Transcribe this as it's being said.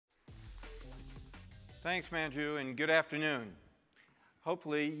Thanks, Manju, and good afternoon.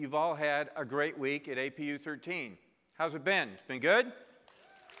 Hopefully, you've all had a great week at APU 13. How's it been? It's been good?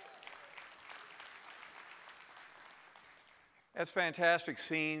 It's fantastic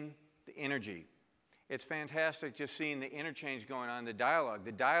seeing the energy. It's fantastic just seeing the interchange going on, the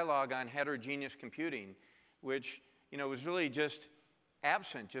dialogue on heterogeneous computing, which, was really just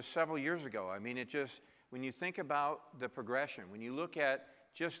absent just several years ago. I mean, when you think about the progression, when you look at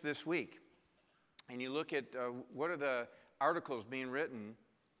just this week, and you look at what are the articles being written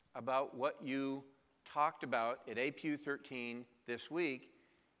about what you talked about at APU 13 this week,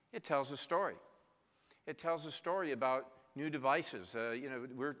 it tells a story. It tells a story about new devices.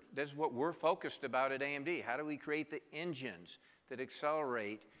 This is what we're focused about at AMD. How do we create the engines that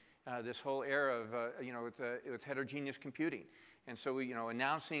accelerate this whole era of, with heterogeneous computing? And so,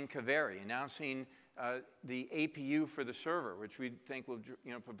 announcing Kaveri, announcing the APU for the server, which we think will,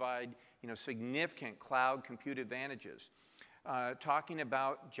 provide, significant cloud compute advantages. Talking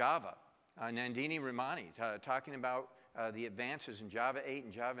about Java, Nandini Ramani, talking about the advances in Java 8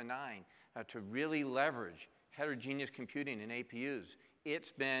 and Java 9 to really leverage heterogeneous computing in APUs.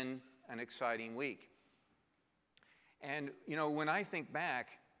 It's been an exciting week. And, when I think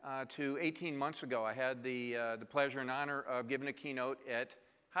back to 18 months ago, I had the pleasure and honor of giving a keynote at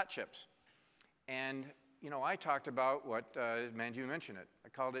Hot Chips. And, I talked about what, as Manju mentioned it, I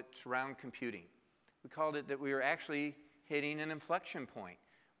called it surround computing. We called it that we were actually hitting an inflection point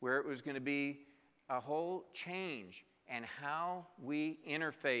where it was going to be a whole change in how we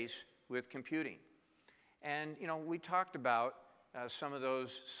interface with computing. And, we talked about some of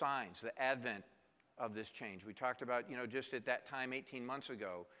those signs, the advent of this change. We talked about, just at that time 18 months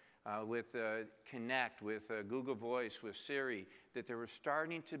ago with Connect, with Google Voice, with Siri, that there were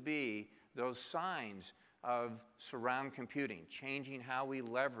starting to be those signs of surround computing, changing how we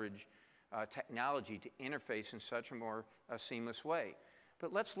leverage technology to interface in such a more seamless way.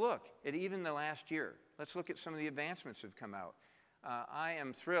 But let's look at even the last year. Let's look at some of the advancements that have come out. I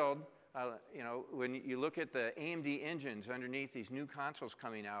am thrilled, when you look at the AMD engines underneath these new consoles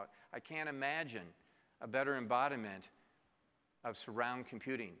coming out, I can't imagine a better embodiment of surround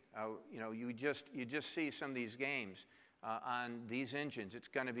computing. You just see some of these games on these engines. It's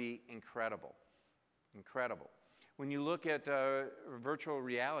going to be incredible, incredible. When you look at virtual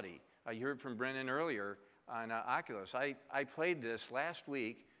reality, you heard from Brennan earlier on Oculus. I played this last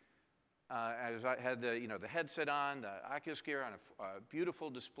week as I had the headset on, the Oculus gear on a beautiful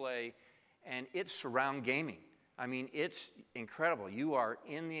display, and it's surround gaming. I mean, it's incredible. You are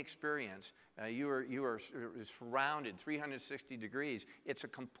in the experience. You are surrounded 360 degrees. It's a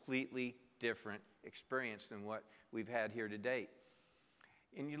completely different experience than what we've had here to date.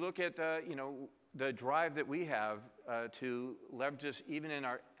 And you look at, the drive that we have to leverage this even in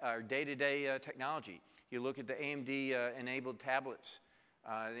our day-to-day technology. You look at the AMD-enabled tablets. The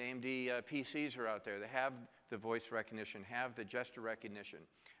AMD PCs are out there. They have the voice recognition, have the gesture recognition,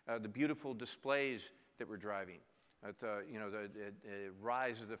 the beautiful displays that we're driving. The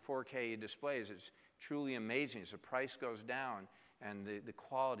rise of the 4K displays is truly amazing. As the price goes down and the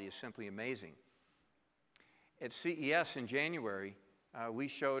quality is simply amazing. At CES in January, we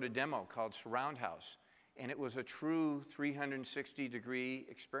showed a demo called Surround House, and it was a true 360-degree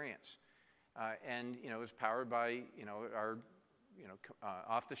experience. And it was powered by our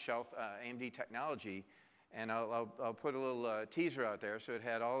off-the-shelf AMD technology. And I'll put a little teaser out there. So it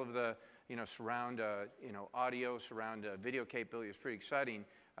had all of the surround audio, surround video capability. It's pretty exciting.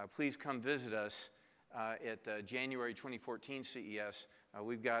 Please come visit us at January 2014 CES.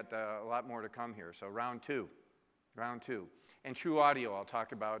 We've got a lot more to come here. So round two. And true audio, I'll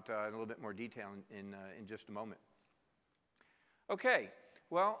talk about in a little bit more detail in just a moment. Okay,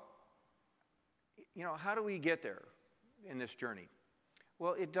 well, how do we get there in this journey?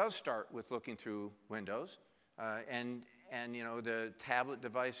 Well, it does start with looking through Windows and the tablet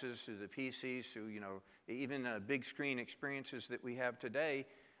devices, through the PCs, through even big screen experiences that we have today.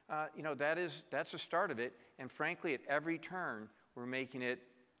 That's the start of it. And frankly, at every turn, we're making it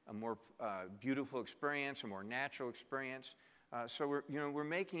a more beautiful experience, a more natural experience. So we're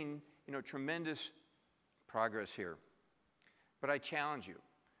making tremendous progress here. But I challenge you.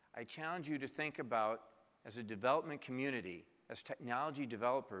 I challenge you to think about, as a development community, as technology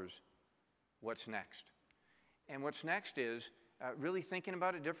developers, what's next. And what's next is really thinking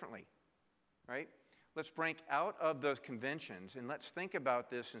about it differently, right? Let's break out of those conventions and let's think about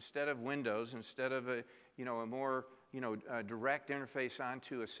this instead of Windows, instead of a more direct interface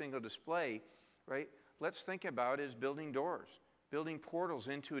onto a single display, right? Let's think about it as building doors. building portals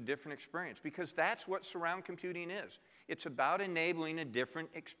into a different experience, because that's what surround computing is. It's about enabling a different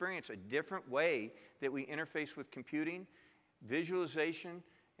experience, a different way that we interface with computing, visualization,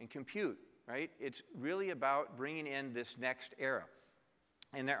 and compute, right? It's really about bringing in this next era.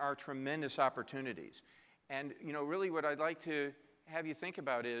 And there are tremendous opportunities. And, you know, really what I'd like to have you think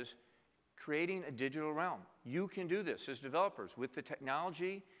about is creating a digital realm. You can do this as developers. With the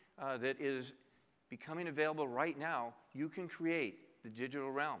technology that is becoming available right now, you can create the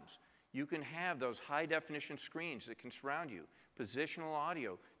digital realms. You can have those high-definition screens that can surround you, positional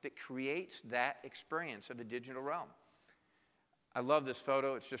audio that creates that experience of a digital realm. I love this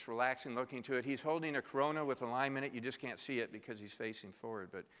photo. It's just relaxing looking to it. He's holding a Corona with a lime in it. You just can't see it because he's facing forward.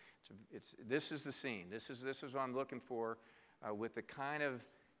 But this is the scene. This is what I'm looking for with the kind of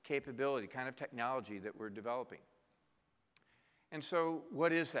capability, kind of technology that we're developing. And so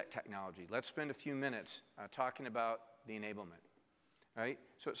what is that technology? Let's spend a few minutes talking about the enablement. Right?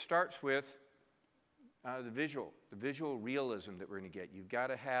 So it starts with the visual realism that we're going to get. You've got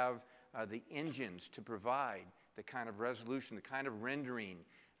to have the engines to provide the kind of resolution, the kind of rendering,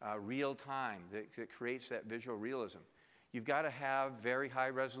 real time that creates that visual realism. You've got to have very high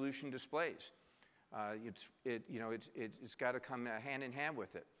resolution displays. It's got to come hand in hand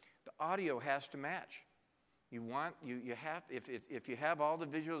with it. The audio has to match. If you have all the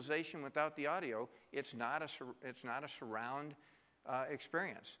visualization without the audio, it's not a surround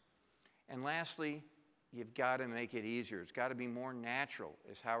experience. And lastly, you've got to make it easier. It's got to be more natural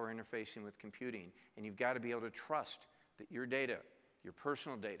is how we're interfacing with computing. And you've got to be able to trust that your data, your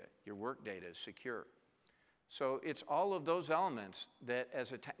personal data, your work data is secure. So it's all of those elements that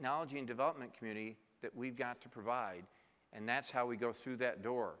as a technology and development community that we've got to provide. And that's how we go through that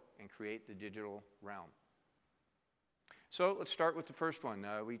door and create the digital realm. So let's start with the first one.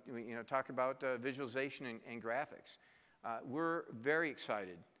 We talk about visualization and graphics. We're very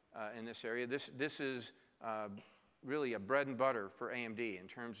excited in this area. This is really a bread and butter for AMD in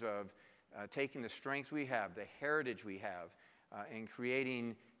terms of taking the strength we have, the heritage we have, and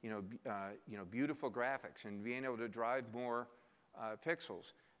creating beautiful graphics and being able to drive more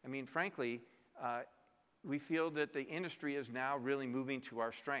pixels. I mean, frankly, we feel that the industry is now really moving to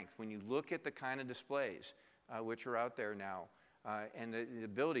our strength. When you look at the kind of displays which are out there now, and the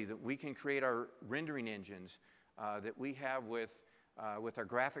ability that we can create our rendering engines that we have with our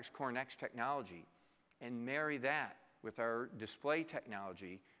graphics Core Next technology, and marry that with our display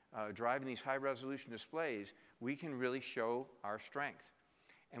technology, driving these high-resolution displays, we can really show our strength.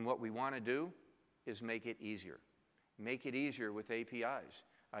 And what we want to do is make it easier. Make it easier with APIs.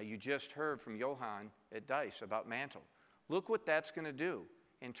 You just heard from Johan at DICE about Mantle. Look what that's going to do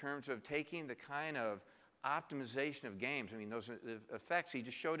in terms of taking the kind of optimization of games. I mean, those effects, he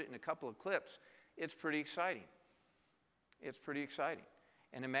just showed it in a couple of clips. It's pretty exciting. It's pretty exciting.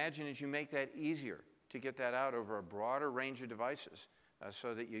 And imagine as you make that easier to get that out over a broader range of devices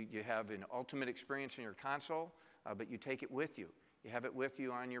so that you have an ultimate experience in your console, but you take it with you. You have it with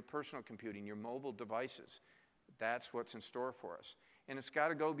you on your personal computing, your mobile devices. That's what's in store for us. And it's got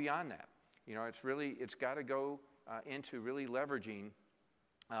to go beyond that. You know, it's got to go into really leveraging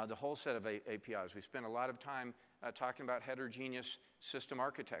the whole set of APIs. We spent a lot of time talking about heterogeneous system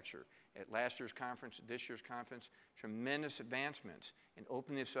architecture at last year's conference, at this year's conference. Tremendous advancements in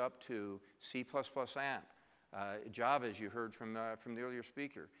opening this up to C++ AMP, Java, as you heard from the earlier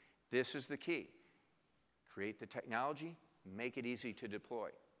speaker. This is the key. Create the technology, make it easy to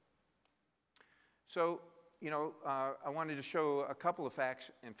deploy. So, I wanted to show a couple of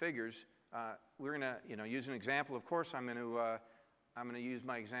facts and figures. We're going to, use an example. Of course, I'm going to use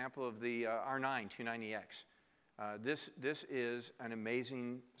my example of the R9 290X. This is an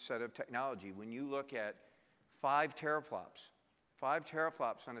amazing set of technology. When you look at 5 teraflops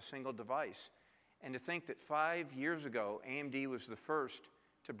on a single device, and to think that 5 years ago, AMD was the first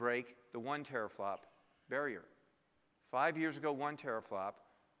to break the 1 teraflop barrier. 5 years ago, 1 teraflop,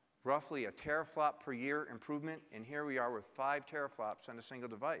 roughly a teraflop per year improvement, and here we are with 5 teraflops on a single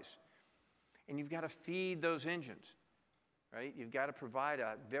device. And you've got to feed those engines, right? You've got to provide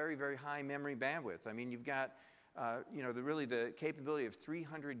a very, very high memory bandwidth. I mean, you've got, the capability of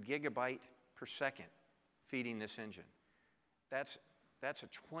 300 gigabyte per second feeding this engine. That's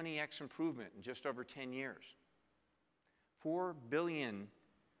a 20x improvement in just over 10 years. 4 billion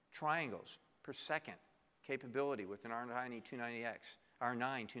triangles per second capability with an R9 290X.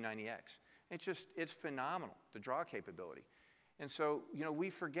 It's phenomenal, the draw capability. And so, we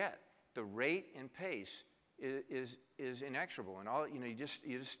forget the rate and pace is inexorable. And all, you just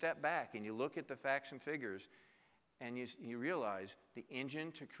step back and you look at the facts and figures and you realize the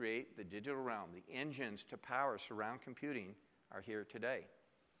engine to create the digital realm, the engines to power surround computing are here today.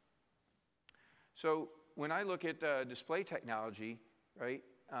 So when I look at display technology, right,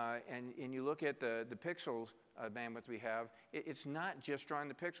 and you look at the pixels bandwidth we have, it's not just drawing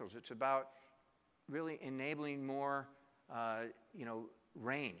the pixels. It's about really enabling more,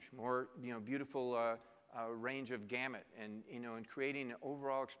 range, more, beautiful range of gamut, and, and creating an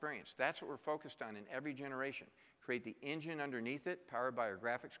overall experience. That's what we're focused on in every generation. Create the engine underneath it, powered by our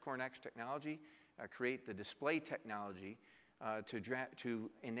graphics Core Next technology. Create the display technology to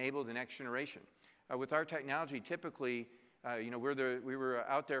enable the next generation. With our technology, typically, we were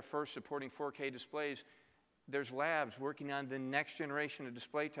out there first supporting 4K displays. There's labs working on the next generation of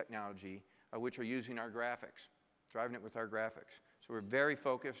display technology, which are using our graphics, driving it with our graphics. So we're very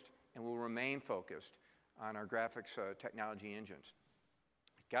focused and will remain focused on our graphics technology engines.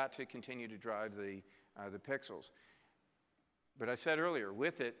 Got to continue to drive the pixels. But I said earlier,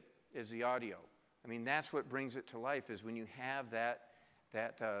 with it is the audio. I mean, that's what brings it to life, is when you have that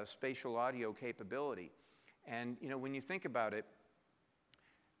spatial audio capability. And, when you think about it,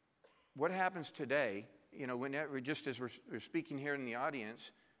 what happens today, just as we're speaking here in the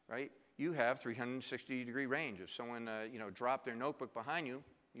audience, right, you have 360-degree range. If someone, dropped their notebook behind you,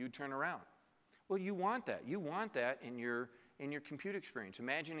 you turn around. Well, you want that. You want that in your compute experience.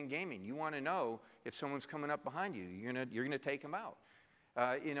 Imagine in gaming, you want to know if someone's coming up behind you. You're gonna take them out.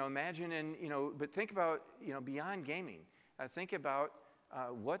 Imagine but think about, beyond gaming. Think about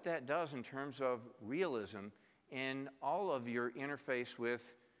what that does in terms of realism in all of your interface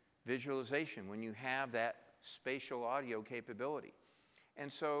with visualization when you have that spatial audio capability.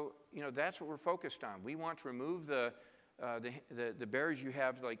 And so, that's what we're focused on. We want to remove the barriers you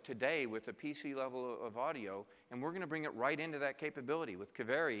have like today with the PC level of audio, and we're going to bring it right into that capability. With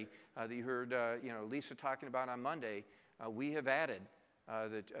Kaveri, that you heard Lisa talking about on Monday, we have added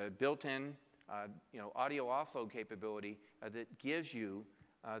the built-in audio offload capability that gives you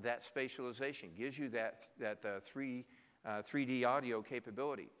that spatialization, gives you that 3D audio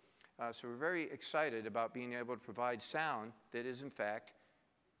capability. So we're very excited about being able to provide sound that is, in fact,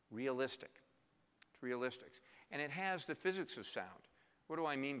 realistic. It's realistic. And it has the physics of sound. What do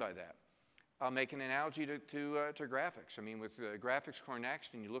I mean by that? I'll make an analogy to graphics. I mean, with Graphics Core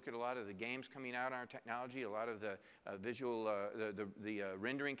Next, and you look at a lot of the games coming out on our technology, a lot of the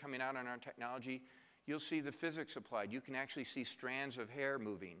rendering coming out on our technology, you'll see the physics applied. You can actually see strands of hair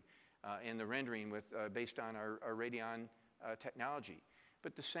moving in the rendering based on our Radeon technology.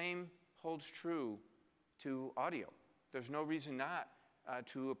 But the same holds true to audio. There's no reason not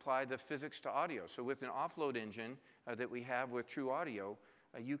to apply the physics to audio. So with an offload engine that we have with True Audio,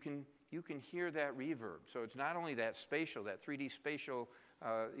 you can hear that reverb. So it's not only that spatial, that 3D spatial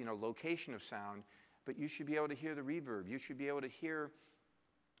location of sound, but you should be able to hear the reverb. You should be able to hear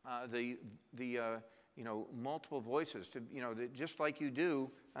the multiple voices, just like you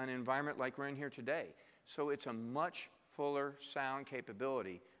do on an environment like we're in here today. So it's a much fuller sound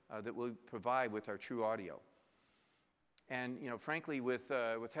capability that we'll provide with our True Audio. And frankly, with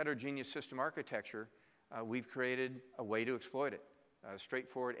heterogeneous system architecture, we've created a way to exploit it,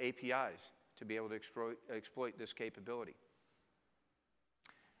 straightforward APIs to be able to exploit this capability.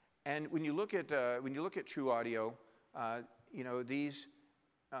 And when you look at True Audio,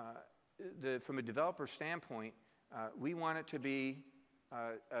 from a developer standpoint, we want it to be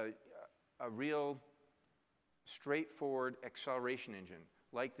a real straightforward acceleration engine,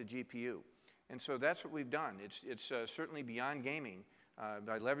 like the GPU. And so that's what we've done. It's certainly beyond gaming.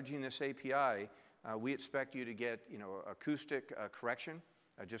 By leveraging this API, we expect you to get acoustic correction,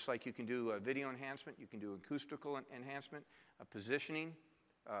 just like you can do video enhancement. You can do acoustical enhancement, positioning,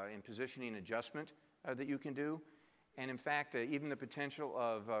 and positioning adjustment that you can do. And in fact, even the potential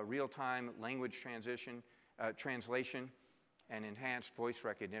of real-time language translation, and enhanced voice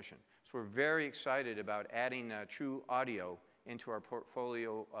recognition. So we're very excited about adding True Audio into our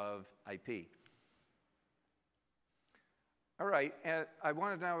portfolio of IP. All right, I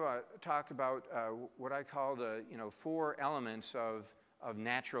want to now talk about what I call the 4 elements of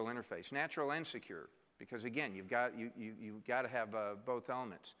natural interface, natural and secure, because again, you've got to have both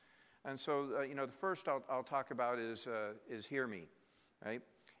elements. And so the first I'll talk about is hear me, right?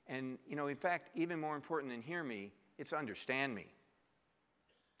 And in fact, even more important than hear me, it's understand me.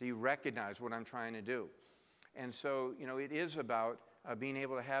 Do you recognize what I'm trying to do? And so it is about being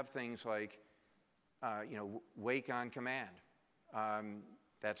able to have things like wake on command.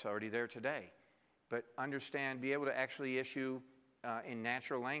 That's already there today. But be able to actually issue in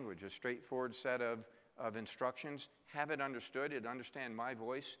natural language a straightforward set of instructions, have it understood, understand my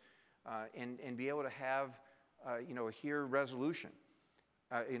voice, and be able to have a hear resolution.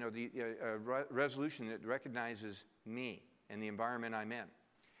 Resolution that recognizes me and the environment I'm in.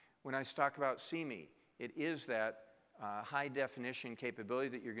 When I talk about CME, it is that high definition capability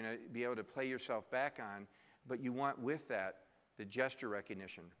that you're going to be able to play yourself back on, but you want with that the gesture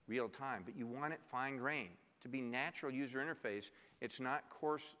recognition, real time, but you want it fine grained. To be natural user interface, it's not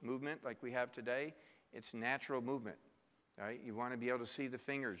coarse movement like we have today, it's natural movement, right? You want to be able to see the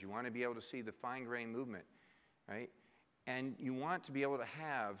fingers, you want to be able to see the fine grained movement, right? And you want to be able to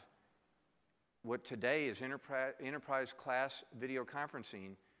have what today is enterprise class video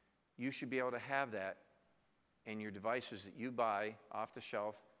conferencing. You should be able to have that in your devices that you buy off the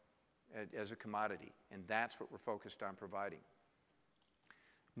shelf as a commodity, and that's what we're focused on providing.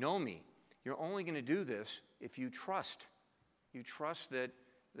 Know me. You're only going to do this if you trust. You trust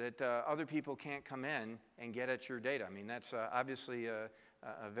that other people can't come in and get at your data. I mean, that's obviously a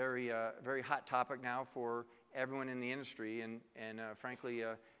very hot topic now for everyone in the industry, and frankly,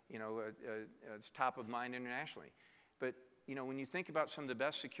 it's top of mind internationally. But when you think about some of the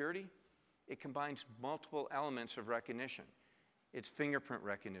best security, it combines multiple elements of recognition. It's fingerprint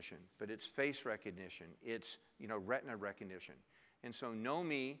recognition, but it's face recognition. It's retina recognition, and so Know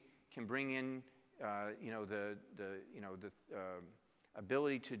Me can bring in the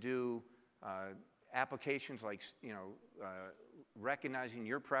ability to do applications like recognizing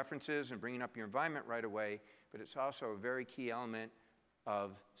your preferences and bringing up your environment right away, but it's also a very key element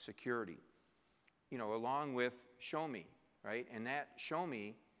of security, along with Show Me, right? And that Show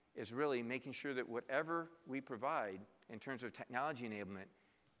Me is really making sure that whatever we provide in terms of technology enablement,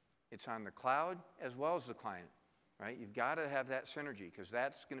 it's on the cloud as well as the client, right? You've got to have that synergy, because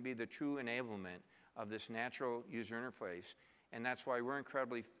that's going to be the true enablement of this natural user interface, and that's why we're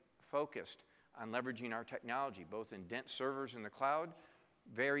incredibly focused on leveraging our technology, both in dense servers in the cloud,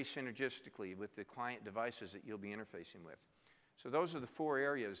 very synergistically with the client devices that you'll be interfacing with. So those are the 4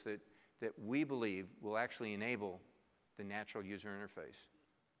 areas that we believe will actually enable the natural user interface.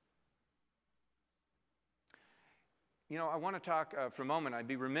 I want to talk for a moment. I'd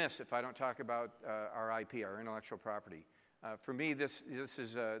be remiss if I don't talk about our IP, our intellectual property. For me, this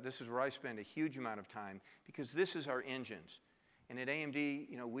is where I spend a huge amount of time, because this is our engines. And at AMD,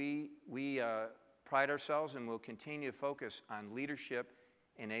 we pride ourselves and will continue to focus on leadership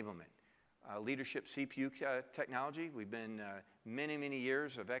enablement. Leadership CPU technology. We've been many, many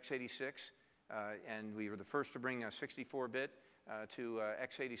years of x86, and we were the first to bring a 64-bit to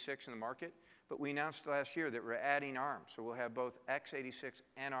x86 in the market. But we announced last year that we're adding ARM, so we'll have both x86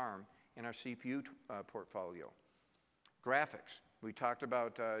 and ARM in our CPU portfolio. Graphics. We talked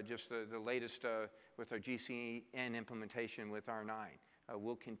about just the latest with our GCN implementation with R9.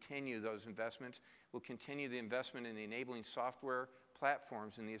 We'll continue those investments. We'll continue the investment in the enabling software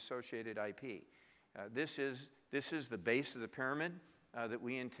platforms and the associated IP. This is the base of the pyramid that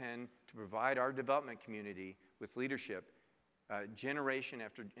we intend to provide our development community with leadership generation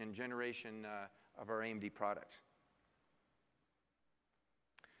after generation of our AMD products.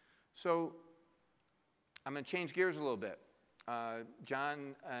 So I'm going to change gears a little bit.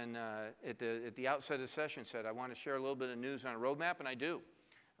 John at the outset of the session said, I want to share a little bit of news on a roadmap, and I do,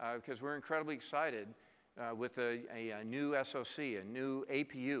 because we're incredibly excited with a new SoC, a new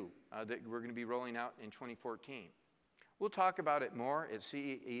APU that we're going to be rolling out in 2014. We'll talk about it more at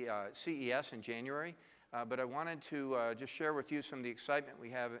CES in January, but I wanted to just share with you some of the excitement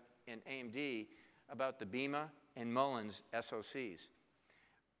we have in AMD about the Beema and Mullins SoCs.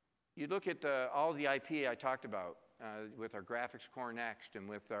 You look at all the IP I talked about with our graphics core next and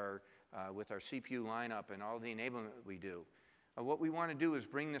with our CPU lineup and all the enablement we do. What we want to do is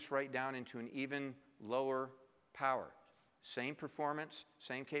bring this right down into an even lower power. Same performance,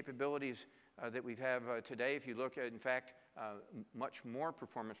 same capabilities that we have today. If you look at, in fact, much more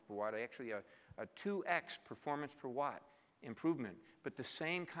performance per watt, actually a 2x performance per watt improvement, but the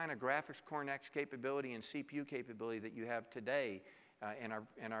same kind of graphics core next capability and CPU capability that you have today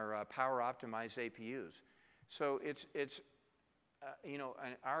in our power optimized APUs. So it's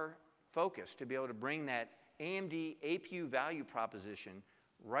our focus to be able to bring that AMD APU value proposition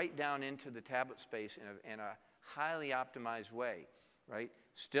right down into the tablet space in a highly optimized way, right?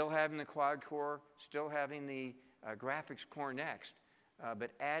 Still having the quad core, still having the graphics core next,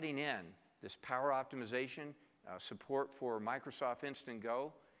 but adding in this power optimization, support for Microsoft Instant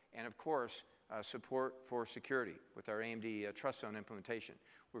Go, and of course, support for security with our AMD Trust Zone implementation.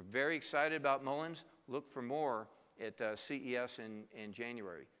 We're very excited about Mullins. Look for more at CES in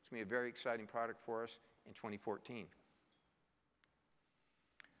January. It's going to be a very exciting product for us in 2014.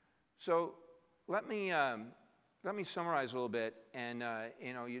 So let me summarize a little bit, and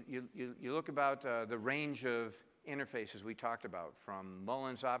you look about the range of interfaces we talked about, from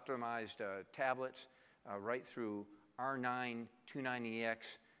Mullins optimized tablets right through R9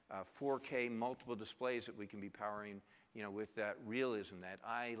 290X 4K multiple displays that we can be powering, with that realism, that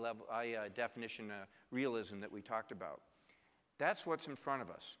eye definition realism that we talked about. That's what's in front of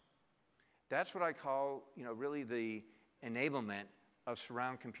us. That's what I call, really the enablement of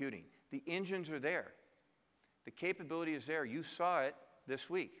surround computing. The engines are there. The capability is there. You saw it this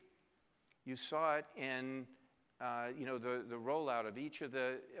week. You saw it in, the rollout of each of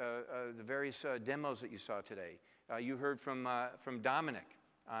the various demos that you saw today. You heard from Dominic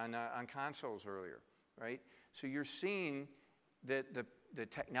on consoles earlier, right? So you're seeing that the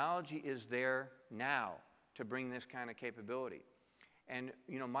technology is there now to bring this kind of capability. And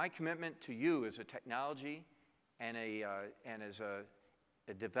my commitment to you as a technology and as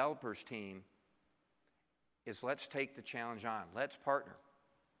a developers team is let's take the challenge on. Let's partner.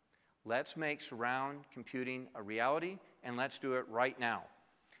 Let's make surround computing a reality, and let's do it right now.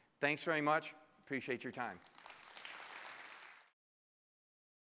 Thanks very much. Appreciate your time.